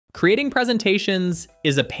Creating presentations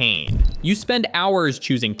is a pain. You spend hours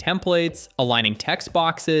choosing templates, aligning text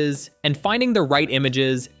boxes, and finding the right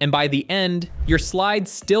images, and by the end, your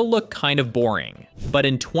slides still look kind of boring. But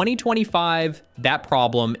in 2025, that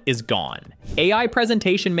problem is gone. AI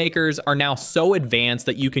presentation makers are now so advanced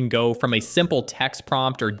that you can go from a simple text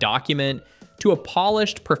prompt or document to a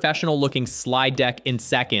polished, professional-looking slide deck in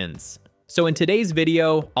seconds. So in today's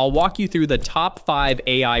video, I'll walk you through the top 5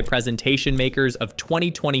 AI presentation makers of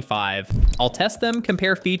 2025. I'll test them,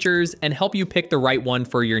 compare features, and help you pick the right one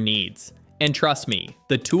for your needs. And trust me,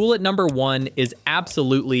 the tool at number 1 is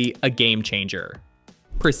absolutely a game changer.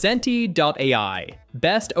 Presenti.ai,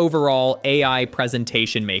 best overall AI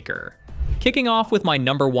presentation maker. Kicking off with my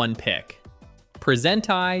number 1 pick,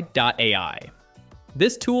 Presenti.ai.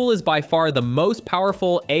 This tool is by far the most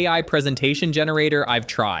powerful AI presentation generator I've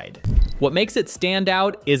tried. What makes it stand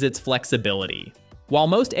out is its flexibility. While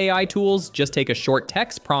most AI tools just take a short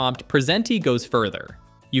text prompt, Presenti goes further.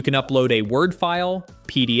 You can upload a Word file,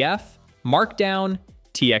 PDF, Markdown,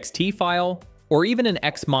 TXT file, or even an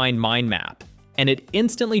Xmind mind map, and it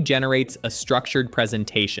instantly generates a structured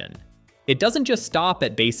presentation. It doesn't just stop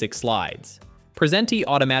at basic slides. Presenti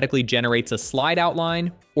automatically generates a slide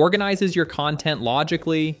outline, organizes your content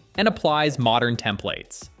logically, and applies modern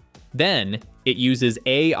templates. Then, it uses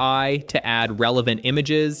AI to add relevant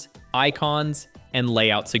images, icons, and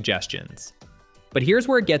layout suggestions. But here's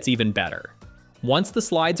where it gets even better. Once the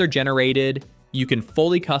slides are generated, you can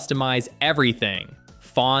fully customize everything: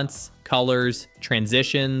 fonts, colors,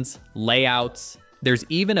 transitions, layouts. There's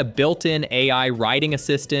even a built-in AI writing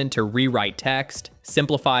assistant to rewrite text,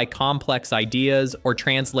 simplify complex ideas, or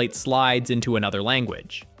translate slides into another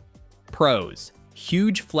language. Pros: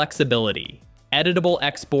 huge flexibility, editable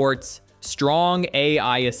exports, strong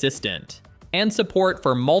AI assistant, and support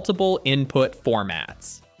for multiple input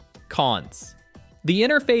formats. Cons: the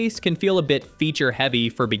interface can feel a bit feature-heavy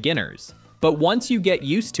for beginners, but once you get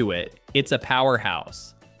used to it, it's a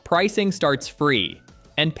powerhouse. Pricing starts free,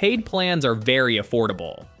 and paid plans are very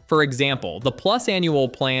affordable. For example, the Plus annual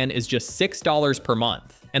plan is just $6 per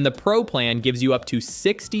month, and the Pro plan gives you up to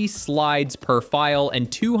 60 slides per file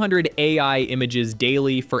and 200 AI images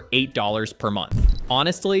daily for $8 per month.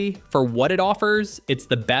 Honestly, for what it offers, it's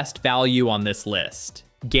the best value on this list.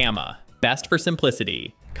 Gamma, best for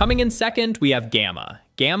simplicity. Coming in second, we have Gamma.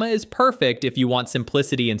 Gamma is perfect if you want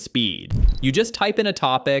simplicity and speed. You just type in a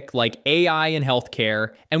topic like AI in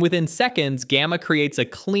healthcare, and within seconds, Gamma creates a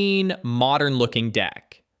clean, modern-looking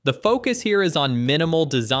deck. The focus here is on minimal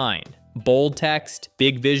design, bold text,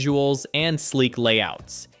 big visuals, and sleek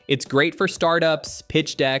layouts. It's great for startups,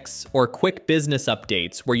 pitch decks, or quick business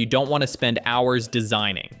updates where you don't want to spend hours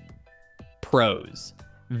designing. Pros: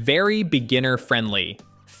 very beginner-friendly,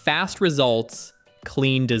 fast results,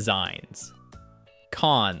 clean designs.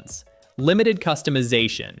 Cons: limited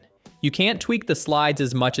customization. You can't tweak the slides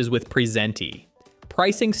as much as with Presenti.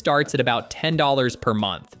 Pricing starts at about $10 per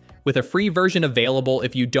month, with a free version available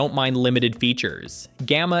if you don't mind limited features.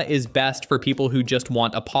 Gamma is best for people who just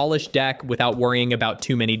want a polished deck without worrying about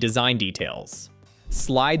too many design details.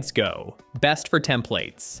 Slidesgo, best for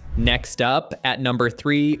templates. Next up, at number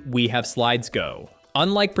 3, we have Slidesgo.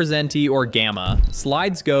 Unlike Presenti or Gamma,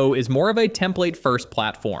 Slidesgo is more of a template-first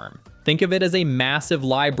platform. Think of it as a massive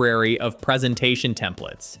library of presentation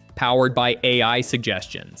templates, powered by AI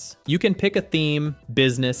suggestions. You can pick a theme: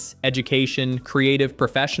 business, education, creative,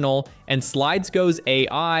 professional, and Slidesgo's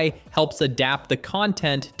AI helps adapt the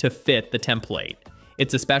content to fit the template.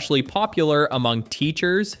 It's especially popular among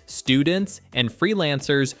teachers, students, and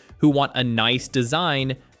freelancers who want a nice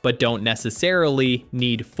design but don't necessarily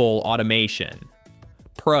need full automation.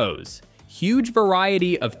 Pros: huge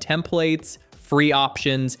variety of templates, free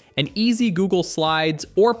options, and easy Google Slides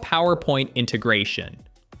or PowerPoint integration.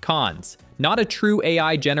 Cons: not a true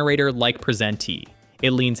AI generator like Presenti.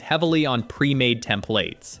 It leans heavily on pre-made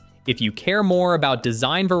templates. If you care more about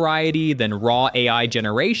design variety than raw AI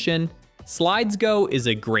generation, Slidesgo is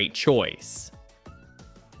a great choice.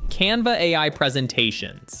 Canva AI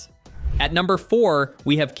presentations. At number 4,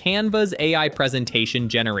 we have Canva's AI presentation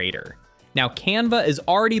generator. Now, Canva is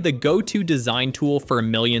already the go-to design tool for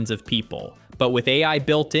millions of people, but with AI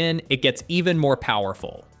built in, it gets even more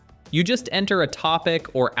powerful. You just enter a topic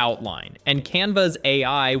or outline, and Canva's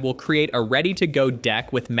AI will create a ready-to-go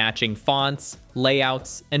deck with matching fonts,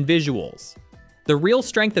 layouts, and visuals. The real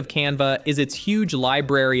strength of Canva is its huge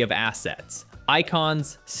library of assets: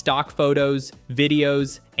 icons, stock photos,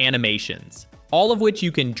 videos, animations, all of which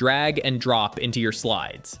you can drag and drop into your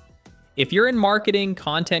slides. If you're in marketing,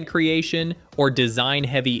 content creation, or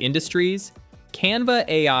design-heavy industries, Canva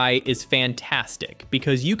AI is fantastic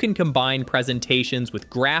because you can combine presentations with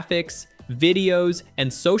graphics, videos,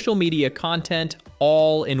 and social media content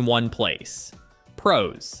all in one place.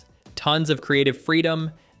 Pros: tons of creative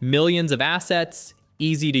freedom, millions of assets,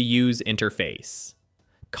 easy to use interface.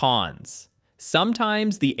 Cons: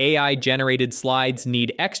 sometimes the AI-generated slides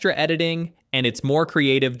need extra editing, and it's more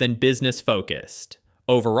creative than business-focused.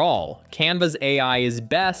 Overall, Canva's AI is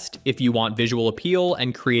best if you want visual appeal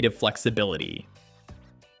and creative flexibility.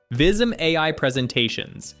 Visme AI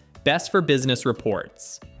presentations, best for business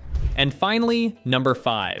reports. And finally, number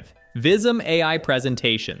 5, Visme AI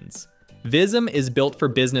presentations. Visme is built for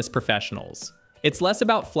business professionals. It's less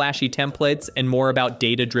about flashy templates and more about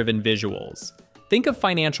data-driven visuals. Think of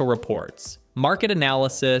financial reports, market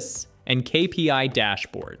analysis, and KPI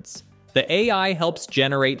dashboards. The AI helps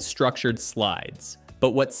generate structured slides,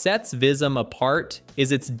 but what sets Visme apart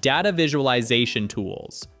is its data visualization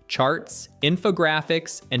tools, charts,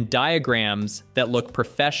 infographics, and diagrams that look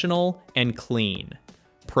professional and clean.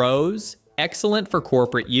 Pros: excellent for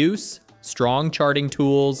corporate use, strong charting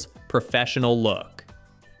tools, professional look.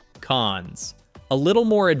 Cons: a little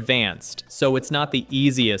more advanced, so it's not the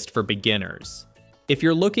easiest for beginners. If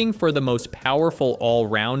you're looking for the most powerful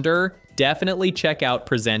all-rounder, definitely check out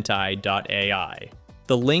Presenti.ai.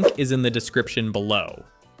 The link is in the description below.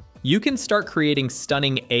 You can start creating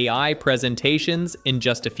stunning AI presentations in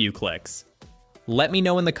just a few clicks. Let me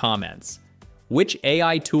know in the comments, which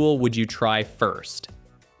AI tool would you try first?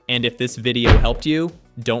 And if this video helped you,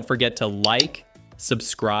 don't forget to like,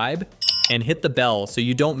 subscribe, and hit the bell so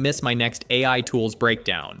you don't miss my next AI tools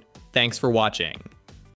breakdown. Thanks for watching.